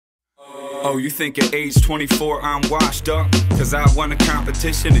Oh, you think at age 24 I'm washed up? Cause I won a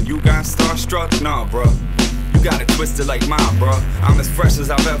competition and you got starstruck? Nah, bro, you got it twisted like mine, bro. I'm as fresh as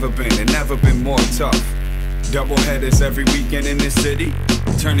I've ever been and never been more tough. Double headers every weekend in this city,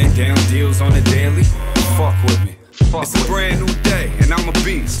 turning down deals on the daily. Fuck with me. It's a brand new day and I'm a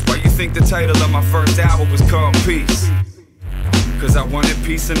beast. Why you think the title of my first album was called Peace? Cause I wanted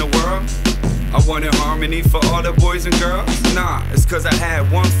peace in the world. I wanted harmony for all the boys and girls. Nah, it's cause I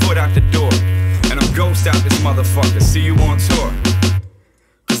had one foot out the door and I'm ghost out this motherfucker. See you on tour.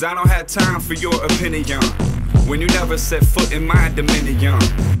 Cause I don't have time for your opinion when you never set foot in my dominion.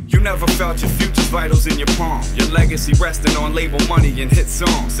 You never felt your future's vitals in your palm. Your legacy resting on label money and hit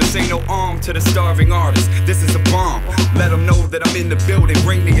songs. This ain't no arm to the starving artist. This is a bomb. Let them know that I'm in the building,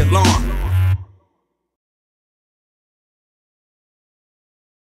 ring the alarm.